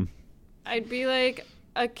won't let him. I'd be like,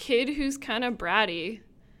 a kid who's kind of bratty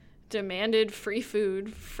demanded free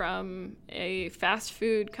food from a fast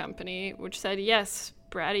food company, which said, yes,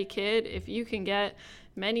 bratty kid, if you can get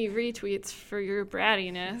many retweets for your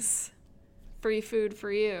brattiness, free food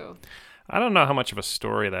for you. I don't know how much of a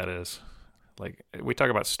story that is. Like, we talk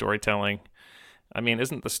about storytelling. I mean,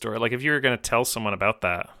 isn't the story, like, if you were going to tell someone about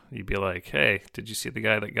that, you'd be like, hey, did you see the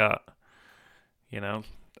guy that got,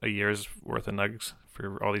 a year's worth of nugs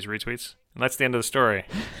for all these retweets? And that's the end of the story.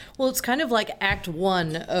 Well, it's kind of like act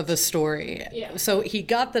 1 of a story. Yeah. So he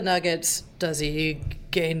got the nuggets. Does he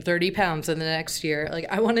gain 30 pounds in the next year? Like,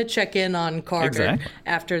 I want to check in on Carter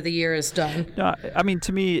after the year is done. No, I mean,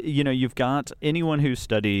 to me, you've got anyone who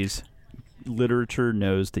studies literature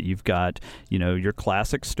knows that you've got, your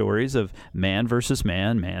classic stories of man versus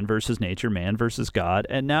nature, man versus God,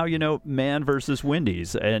 and now, man versus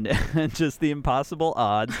Wendy's, and just the impossible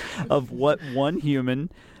odds of what one human...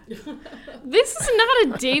 This is not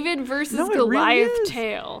a David versus Goliath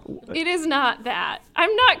tale. It is not that.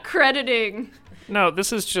 I'm not crediting. No,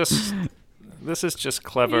 this is just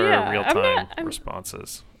clever real-time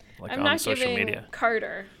responses, like I'm on not social giving media.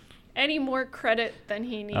 Carter any more credit than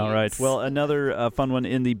he needs. All right. Well, another fun one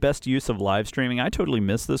in the best use of live streaming. I totally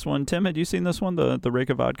missed this one. Tim, had you seen this one, the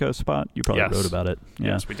Reyka Vodka spot? You probably wrote about it. Yeah.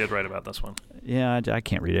 Yes, we did write about this one. Yeah, I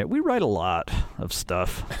can't read it. We write a lot of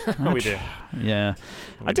stuff. We do. Yeah.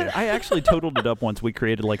 I actually totaled it up once. We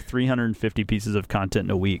created like 350 pieces of content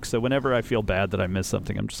in a week. So whenever I feel bad that I miss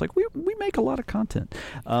something, I'm just like, we make a lot of content.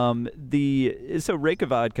 So Reyka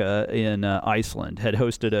Vodka in Iceland had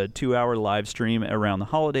hosted a 2-hour live stream around the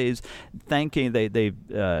holidays, thanking they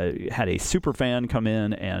had a super fan come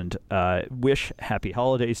in and wish happy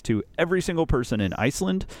holidays to every single person in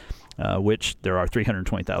Iceland. Which there are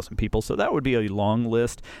 320,000 people, so that would be a long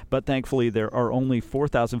list. But thankfully, there are only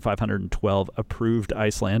 4,512 approved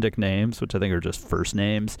Icelandic names, which I think are just first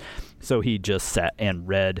names. So he just sat and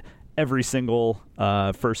read every single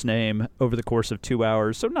first name over the course of 2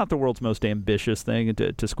 hours. So not the world's most ambitious thing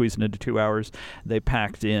to squeeze it into 2 hours. They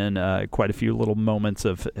packed in quite a few little moments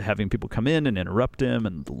of having people come in and interrupt him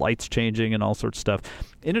and the lights changing and all sorts of stuff.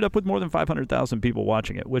 Ended up with more than 500,000 people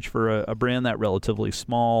watching it, which for a brand that relatively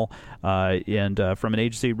small and from an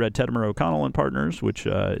agency, Red Teddimer O'Connell and Partners, which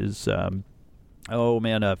is,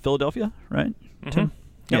 Philadelphia, right, Tim?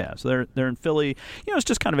 Yep. Yeah, so they're in Philly. It's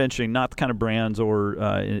just kind of interesting, not the kind of brands or,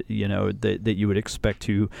 that you would expect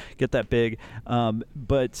to get that big.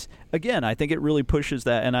 But, again, I think it really pushes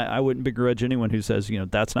that, and I wouldn't begrudge anyone who says,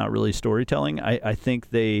 that's not really storytelling. I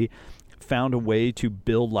think they found a way to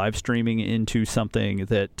build live streaming into something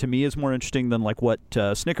that, to me, is more interesting than like what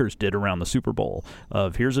Snickers did around the Super Bowl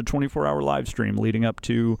of here's a 24-hour live stream leading up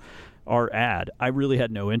to our ad. I really had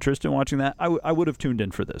no interest in watching that. I would have tuned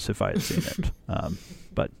in for this if I had seen it.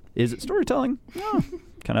 But is it storytelling?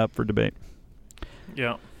 Kind of up for debate.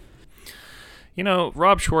 Yeah.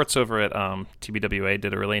 Rob Schwartz over at TBWA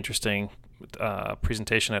did a really interesting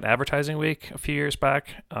presentation at Advertising Week a few years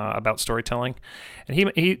back about storytelling,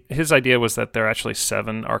 and his idea was that there are actually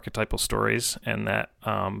 7 archetypal stories, and that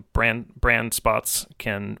brand spots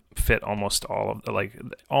can fit almost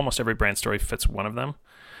every brand story fits one of them.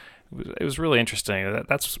 It was really interesting.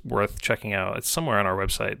 That's worth checking out. It's somewhere on our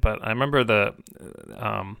website. But I remember the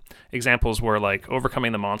examples were like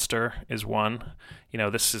overcoming the monster is one.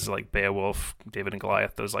 This is like Beowulf, David and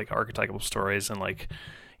Goliath, those like archetypal stories. And like,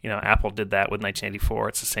 Apple did that with 1984.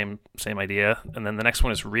 It's the same idea. And then the next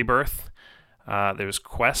one is Rebirth. There's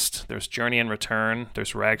Quest, there's Journey and Return,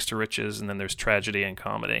 there's Rags to Riches, and then there's Tragedy and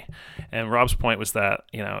Comedy. And Rob's point was that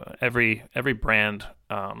every brand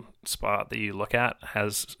spot that you look at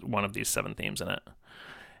has one of these 7 themes in it.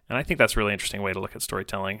 And I think that's a really interesting way to look at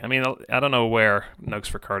storytelling. I mean, I don't know where Noakes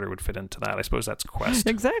for Carter would fit into that. I suppose that's Quest.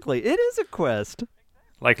 Exactly. It is a quest.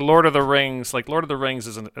 Like Lord of the Rings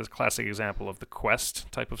is a classic example of the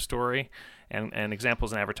quest type of story. And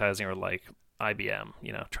examples in advertising are like IBM,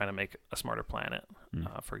 trying to make a smarter planet,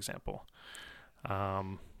 for example.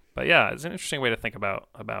 But yeah, it's an interesting way to think about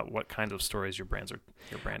what kinds of stories your brand is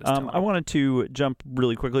telling. I wanted to jump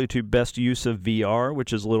really quickly to best use of VR,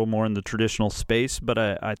 which is a little more in the traditional space. But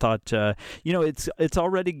I thought, it's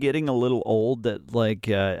already getting a little old that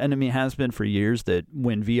and I mean, it has been for years that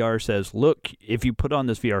when VR says, look, if you put on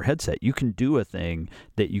this VR headset, you can do a thing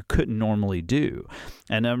that you couldn't normally do.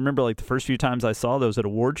 And I remember the first few times I saw those at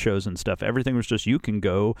award shows and stuff, everything was just, you can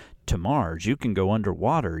go to Mars, you can go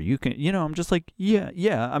underwater, you can, I'm just like,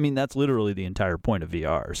 yeah. I mean, that's literally the entire point of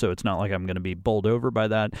VR. So it's not like I'm going to be bowled over by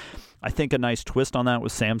that. I think a nice twist on that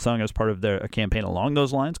was Samsung as part of a campaign along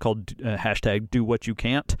those lines called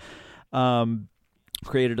 #DoWhatYouCan't.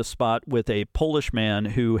 Created a spot with a Polish man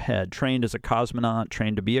who had trained as a cosmonaut,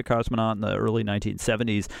 trained to be a cosmonaut in the early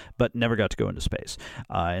 1970s, but never got to go into space.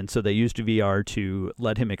 And so they used VR to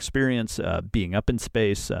let him experience being up in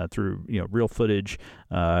space through real footage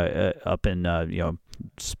up in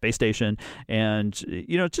space station, and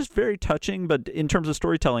it's just very touching. But in terms of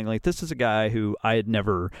storytelling, this is a guy who I had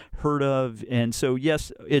never heard of, and so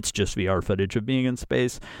yes, it's just VR footage of being in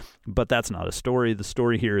space, but that's not a story. The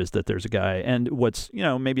story here is that there's a guy, and what's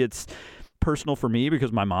maybe it's personal for me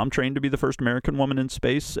because my mom trained to be the first American woman in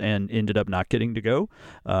space and ended up not getting to go.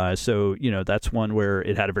 So that's one where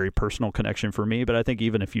it had a very personal connection for me. But I think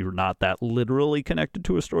even if you're not that literally connected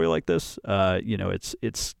to a story like this,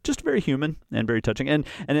 it's just very human and very touching. And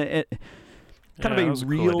it kind of a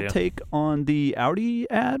real cool take on the Audi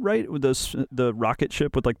ad, right? With the rocket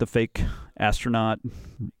ship with the fake astronaut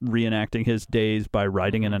reenacting his days by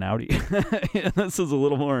riding in an Audi. This is a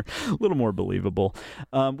little more believable.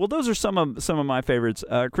 Well, those are some of my favorites.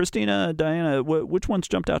 Christina, Diana, which ones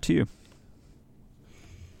jumped out to you?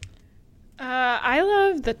 I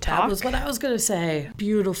love the talk. That was what I was going to say.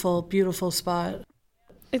 Beautiful, beautiful spot.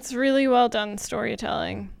 It's really well done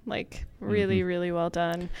storytelling, like really, really well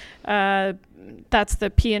done. That's the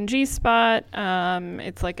P&G spot.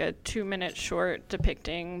 It's like a 2-minute short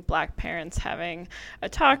depicting Black parents having a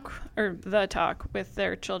talk with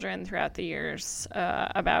their children throughout the years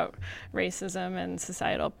about racism and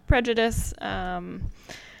societal prejudice.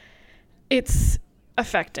 It's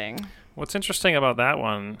affecting. What's interesting about that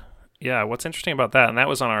one? Yeah, what's interesting about that, and that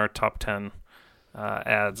was on our top 10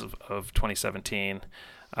 ads of 2017.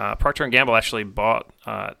 Procter & Gamble actually bought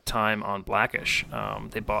time on Blackish.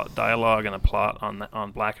 They bought dialogue and a plot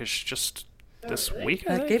on Blackish just this week.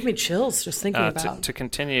 That gave me chills just thinking about to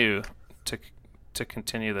continue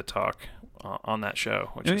the talk on that show.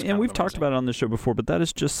 And we've talked about it on the show before, but that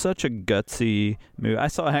is just such a gutsy move. I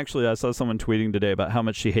saw someone tweeting today about how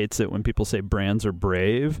much she hates it when people say brands are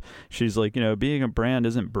brave. She's like, being a brand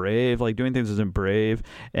isn't brave, like doing things isn't brave,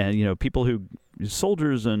 and people who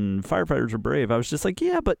soldiers and firefighters are brave. I was just like,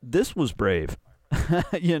 yeah, but this was brave.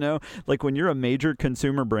 Like when you're a major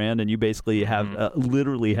consumer brand and you basically have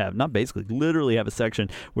literally have a section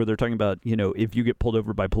where they're talking about, if you get pulled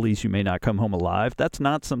over by police, you may not come home alive. That's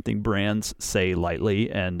not something brands say lightly,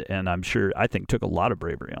 and I think took a lot of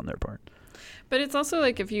bravery on their part. But it's also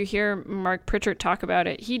like if you hear Mark Pritchard talk about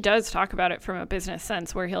it, he does talk about it from a business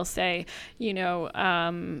sense where he'll say,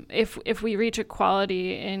 if we reach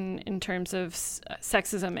equality in terms of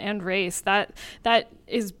sexism and race, that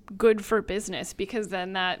is good for business, because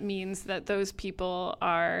then that means that those people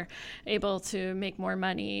are able to make more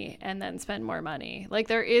money and then spend more money. Like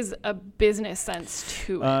there is a business sense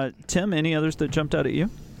to it. Tim, any others that jumped out at you?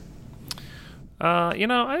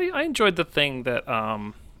 I enjoyed the thing that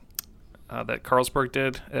Carlsberg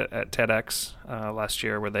did at TEDx last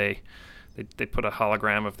year, where they put a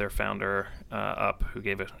hologram of their founder up, who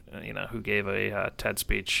gave a TED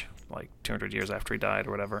speech like 200 years after he died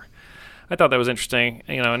or whatever. I thought that was interesting.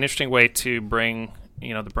 An interesting way to bring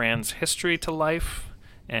the brand's history to life,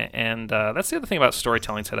 and that's the other thing about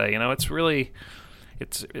storytelling today. It's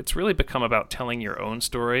really become about telling your own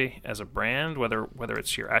story as a brand, whether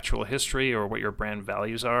it's your actual history or what your brand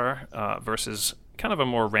values are, versus kind of a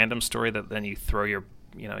more random story that then you throw your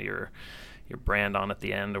brand on at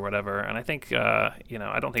the end or whatever. And I think I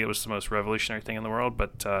don't think it was the most revolutionary thing in the world,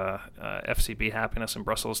 but FCB Happiness in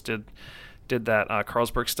Brussels did that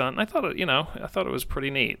Carlsberg stunt, and I thought it was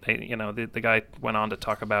pretty neat. The guy went on to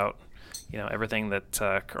talk about everything that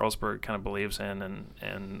Carlsberg kind of believes in,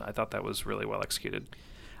 and I thought that was really well executed.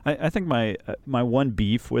 I think my one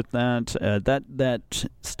beef with that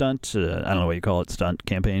stunt, I don't know what you call it, stunt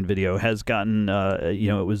campaign video, has gotten,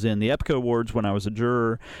 it was in the EPCO Awards when I was a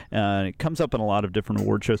juror, and it comes up in a lot of different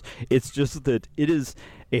award shows. It's just that it is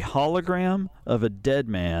a hologram of a dead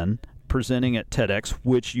man presenting at TEDx,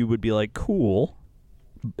 which you would be like, cool,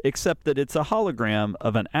 except that it's a hologram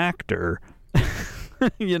of an actor.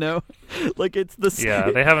 Like it's the same. Yeah,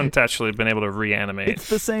 they haven't actually been able to reanimate it's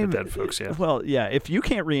the same, the dead folks yet. Well, yeah, if you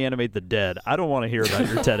can't reanimate the dead, I don't want to hear about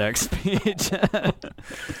your TEDx speech.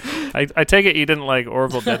 I take it you didn't like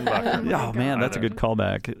Orville Redenbacher. Oh, man, that's a good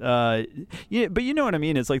callback. Yeah, but you know what I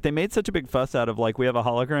mean? It's like they made such a big fuss out of, like, we have a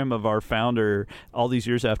hologram of our founder all these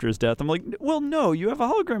years after his death. I'm like, well, no, you have a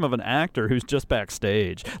hologram of an actor who's just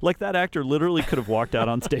backstage. Like, that actor literally could have walked out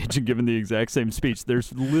on stage and given the exact same speech.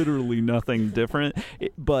 There's literally nothing different.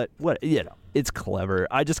 But it's clever.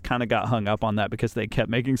 I just kind of got hung up on that because they kept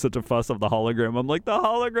making such a fuss of the hologram. I'm like, the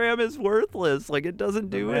hologram is worthless. Like, it doesn't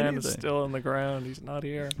do anything. The man is still in the ground. He's not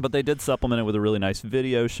here. But they did supplement it with a really nice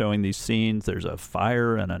video showing these scenes. There's a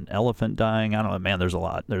fire and an elephant dying. I don't know, man. There's a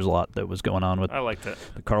lot that was going on with. I liked it.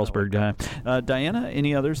 The Carlsberg guy. Diana,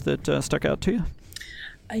 any others that stuck out to you?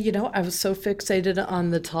 I was so fixated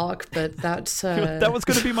on the talk, but that's... that was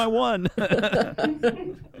going to be my one.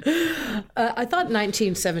 I thought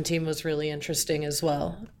 1917 was really interesting as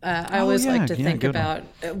well. I always like to think about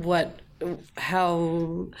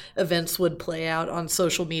how events would play out on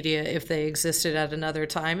social media if they existed at another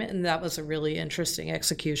time, and that was a really interesting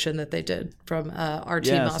execution that they did from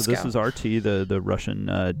RT Moscow. So this is RT, the Russian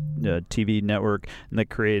TV network, and they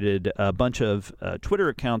created a bunch of Twitter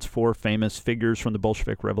accounts for famous figures from the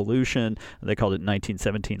Bolshevik Revolution. They called it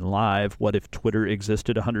 1917 Live. What if Twitter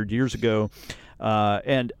existed 100 years ago?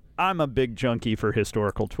 And I'm a big junkie for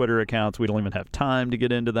historical Twitter accounts. We don't even have time to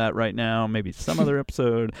get into that right now. Maybe some other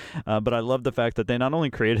episode. But I love the fact that they not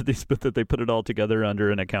only created these, but that they put it all together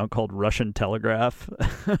under an account called Russian Telegraph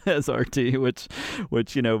as RT, which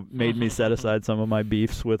made me set aside some of my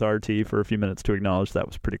beefs with RT for a few minutes to acknowledge that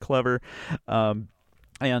was pretty clever.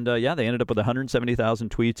 And they ended up with 170,000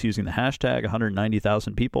 tweets using the hashtag,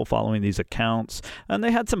 190,000 people following these accounts. And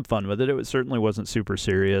they had some fun with it. It certainly wasn't super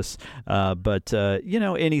serious. But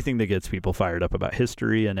anything that gets people fired up about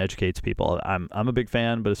history and educates people, I'm a big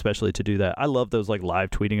fan, but especially to do that. I love those like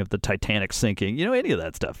live tweeting of the Titanic sinking, any of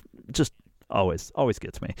that stuff. Just always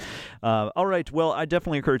gets me. All right. Well, I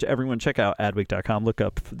definitely encourage everyone check out adweek.com. Look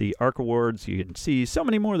up the ARC Awards. You can see so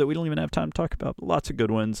many more that we don't even have time to talk about. Lots of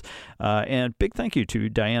good ones. And big thank you to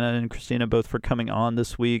Diana and Christina both for coming on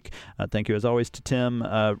this week. Thank you as always to Tim.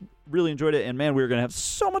 Really enjoyed it. And man, we're going to have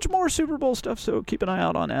so much more Super Bowl stuff. So keep an eye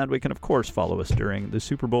out on Adweek. And of course, follow us during the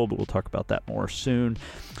Super Bowl, but we'll talk about that more soon.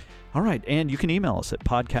 All right, and you can email us at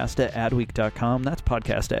podcast@adweek.com. That's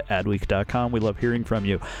podcast@adweek.com. We love hearing from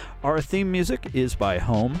you. Our theme music is by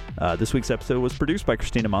Home. This week's episode was produced by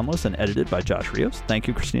Christina Monless and edited by Josh Rios. Thank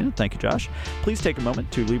you, Christina. Thank you, Josh. Please take a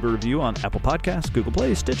moment to leave a review on Apple Podcasts, Google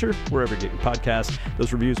Play, Stitcher, wherever you get your podcasts.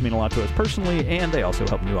 Those reviews mean a lot to us personally, and they also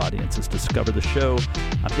help new audiences discover the show.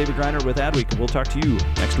 I'm David Greiner with Adweek, and we'll talk to you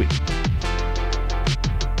next week.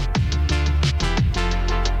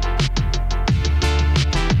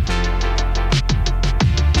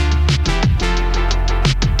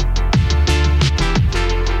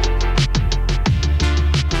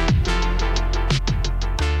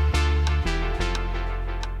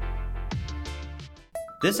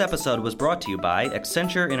 This episode was brought to you by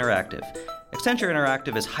Accenture Interactive. Accenture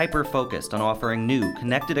Interactive is hyper-focused on offering new,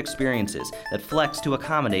 connected experiences that flex to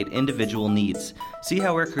accommodate individual needs. See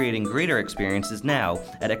how we're creating greater experiences now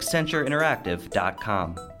at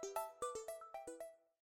accentureinteractive.com.